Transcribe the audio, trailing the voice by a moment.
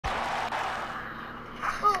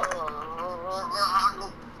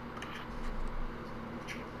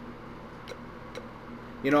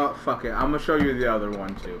You know what? Fuck it. I'm gonna show you the other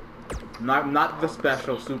one too. Not the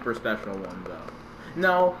special, super special one though.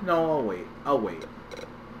 No, I'll wait.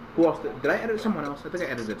 Who else? Did I edit someone else? I think I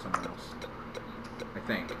edited someone else. I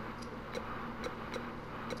think.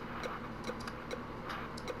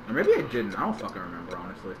 Or maybe I didn't. I don't fucking remember,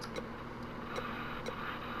 honestly.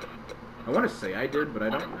 I want to say I did, but I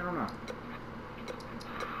don't know.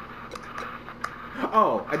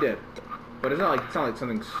 Oh, I did. But it's not like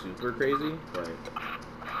something super crazy, but...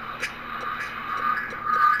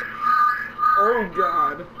 Oh,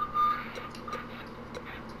 God.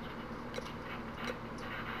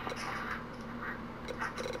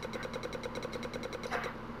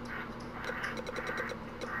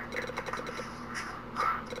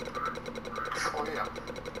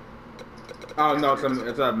 Oh, no,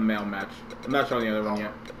 it's a male match. I'm not showing the other one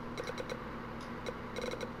yet.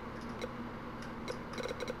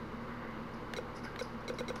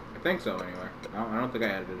 I think so, anyway. I don't think I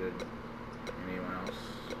edited anyone else.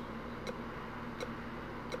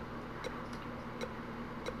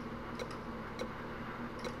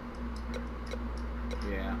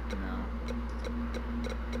 Yeah, no.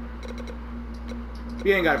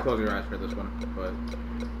 You ain't gotta close your eyes for this one, but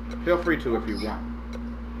feel free to if you want.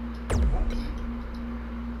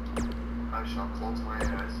 I shall close my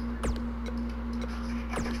eyes.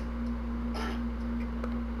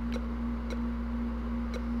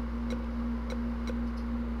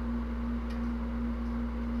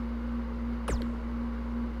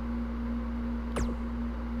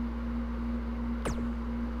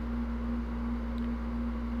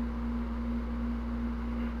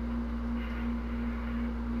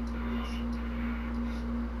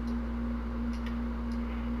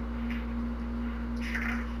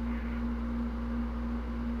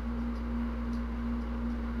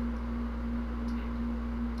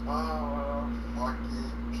 Lucky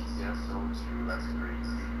PSO2, that's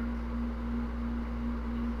crazy.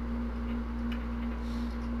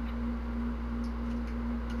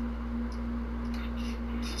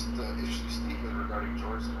 Just the issue statement regarding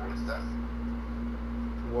George Floyd's death.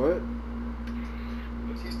 What?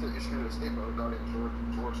 Batista issued a statement regarding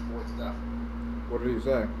George Floyd's death. What did he say?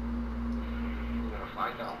 You're gonna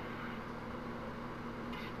find out.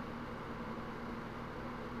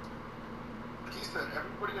 He said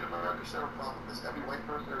everybody in America should have a problem with this. Every white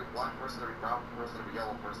person, every black person, every brown person, every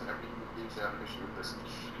yellow person, every human being should have an issue with this.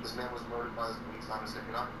 This man was murdered by his police officer. If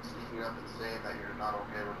you're not speaking up and saying that you're not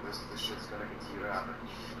okay with this, this shit's gonna continue to happen.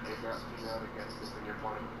 And if you're not speaking out against this, then you're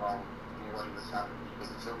part of the problem. And you're letting this happen.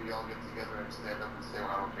 Because until we all get together and stand up and say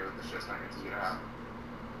we're not okay with this shit's gonna continue to happen.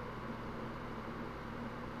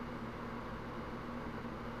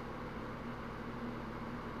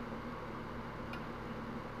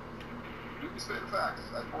 You can spit facts.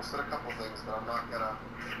 I posted a couple things, but I'm not gonna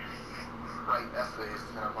write essays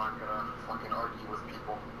and I'm not gonna fucking argue with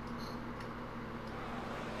people.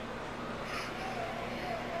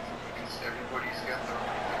 Because everybody's got their own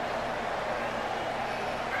opinion.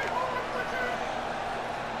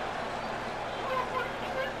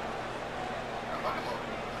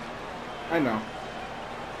 I know.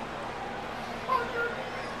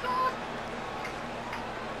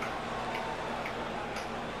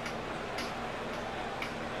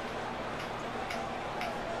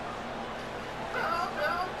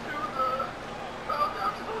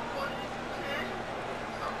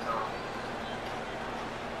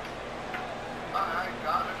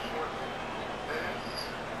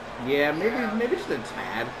 Yeah, maybe just a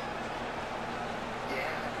tad.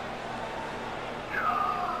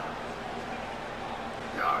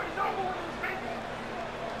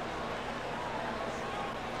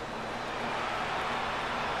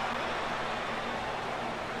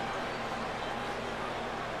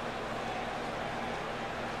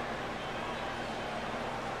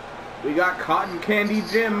 We got Cotton Candy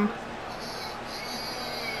Jim.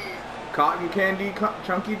 Cotton Candy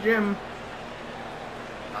Chunky Jim.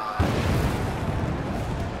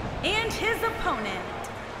 And his opponent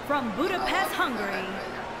from Budapest, Hungary,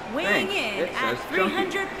 weighing in at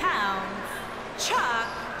 300 pounds, Chuck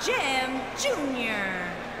Jim Jr.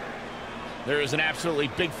 There is an absolutely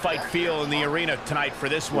big fight feel in the arena tonight for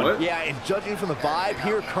this one. What? Yeah, and judging from the vibe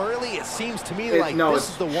here currently, it seems to me like this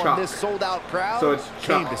is the one Chuck. this sold-out crowd So it's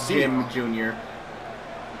came Chuck to see. Jim Jr.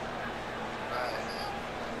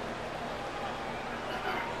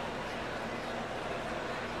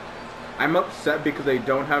 I'm upset because they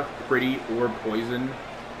don't have Pretty or Poison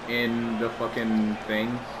in the fucking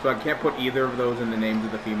thing, so I can't put either of those in the names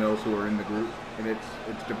of the females who are in the group, and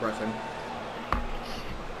it's depressing.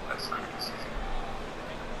 That's crazy.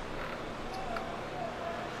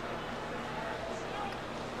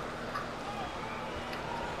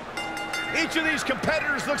 Each of these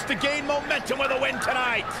competitors looks to gain momentum with a win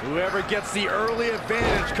tonight. Whoever gets the early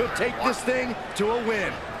advantage could take this thing to a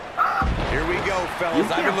win. Here we go, fellas.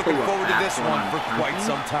 I've been looking forward to this one for quite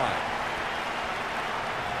some time.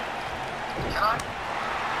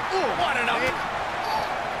 Ooh, what an uppercut.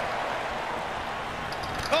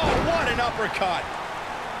 Oh, what an uppercut.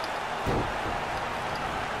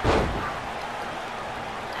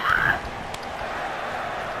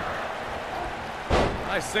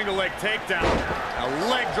 Nice single leg takedown. A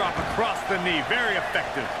leg drop across the knee. Very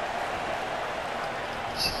effective.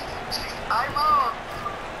 I'm up.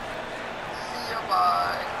 See ya,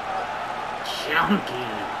 bye. Chunky.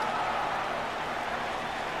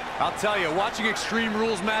 I'll tell you, watching Extreme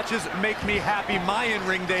Rules matches make me happy my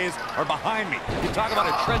in-ring days are behind me. You talk about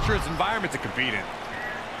a treacherous environment to compete in.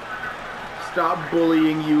 Stop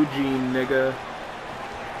bullying Eugene, nigga.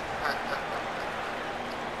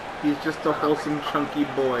 He's just a wholesome, chunky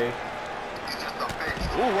boy. He's just a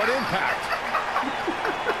bitch. Ooh, what impact.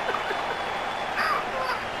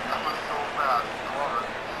 That was so fast.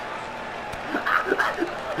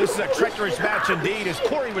 This is a treacherous match indeed, as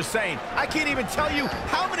Corey was saying. I can't even tell you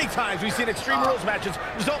how many times we've seen Extreme Rules matches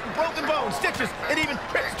result in broken bones, stitches, and even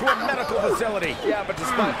trips to a medical facility. Yeah, but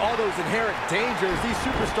despite all those inherent dangers, these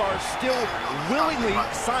superstars still willingly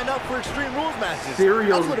sign up for Extreme Rules matches.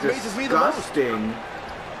 Cereal's That's what amazes me the most. disgusting.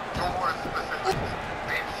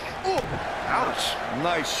 Ooh. Ouch.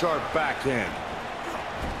 Nice sharp backhand.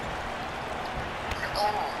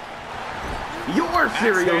 Your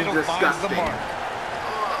cereal's Handle finds the disgusting. mark.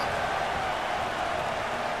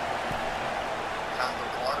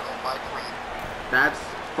 That's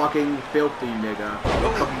fucking filthy, nigga.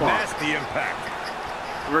 What the Ooh, fuck? nasty impact.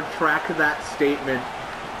 Retract that statement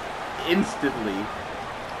instantly.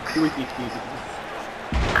 Please.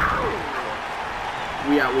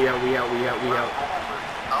 We out.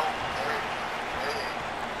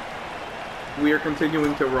 We are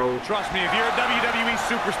continuing to roll. Trust me, if you're a WWE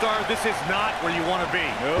superstar, this is not where you want to be.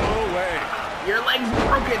 No way. Your leg's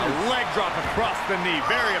broken. A leg drop across the knee.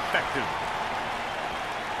 Very effective.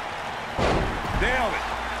 Nailed it.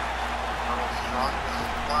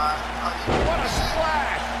 What a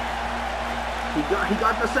splash. He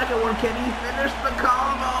got the second one. Can he finish the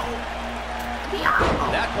combo? Yeah.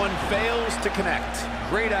 That one fails to connect.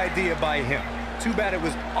 Great idea by him. Too bad it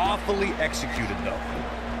was awfully executed, though.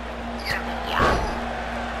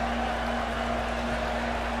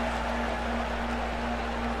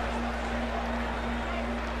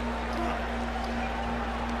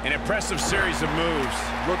 An impressive series of moves.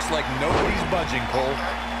 Looks like nobody's budging, Cole.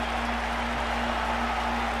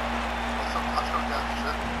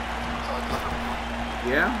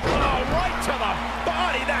 Yeah. Oh, right to the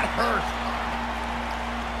body. That hurt.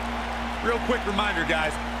 Real quick reminder,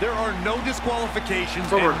 guys, there are no disqualifications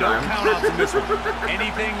and no Overtime. countouts in this one.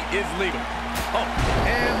 Anything is legal. Oh,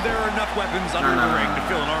 and there are enough weapons under the ring to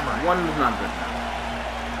fill an armory. One is not good.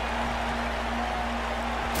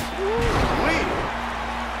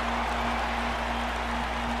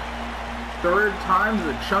 Third time's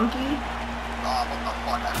a chunky.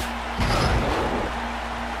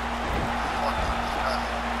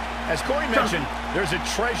 As Corey mentioned, there's a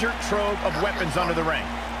treasure trove of weapons under the ring.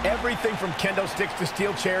 Everything from kendo sticks to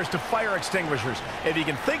steel chairs to fire extinguishers. If you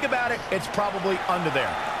can think about it, it's probably under there.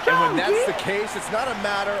 And when that's the case, it's not a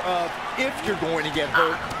matter of if you're going to get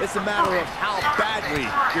hurt. It's a matter of how badly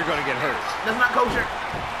you're going to get hurt. That's not kosher.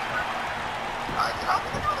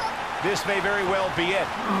 This may very well be it.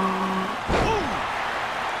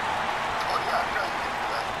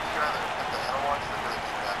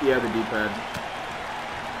 Yeah, the D-pad.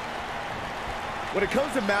 When it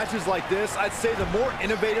comes to matches like this, I'd say the more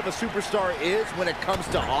innovative a superstar is when it comes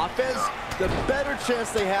to offense, the better chance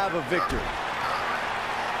they have of victory.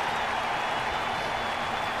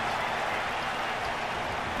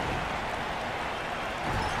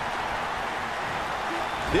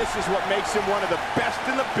 This is what makes him one of the best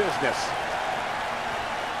in the business.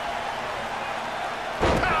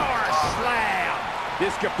 Power slam!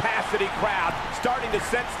 This capacity crowd starting to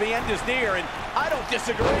sense the end is near, and I don't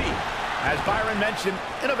disagree. As Byron mentioned,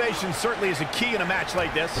 innovation certainly is a key in a match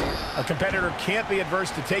like this. A competitor can't be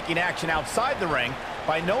adverse to taking action outside the ring.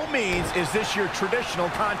 By no means is this your traditional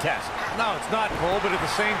contest. No, it's not, Cole, but at the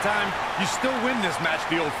same time, you still win this match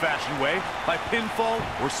the old-fashioned way, by pinfall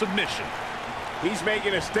or submission. He's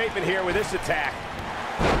making a statement here with this attack.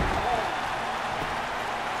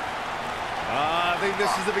 I think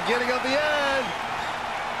this is the beginning of the end.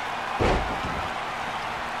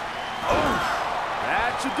 Oh,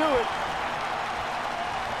 that should do it.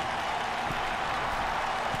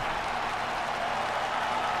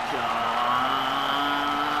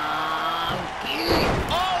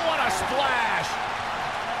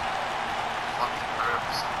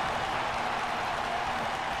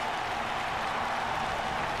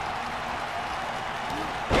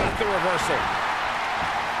 the reversal.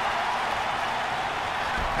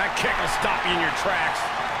 That kick will stop you in your tracks.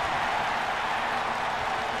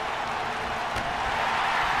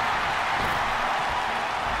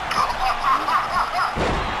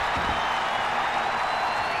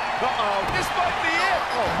 Uh-oh, this might be it.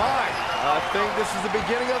 Oh, my. I think this is the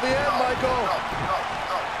beginning of the end, Michael.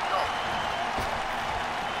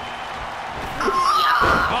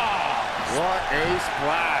 What a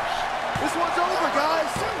splash. This one's over, guys.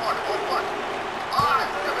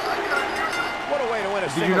 What a way to win a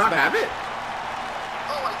singles match. Did you not have it?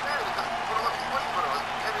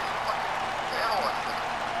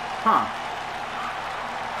 Huh.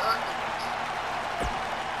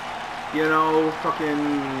 You know, fucking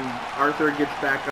Arthur gets back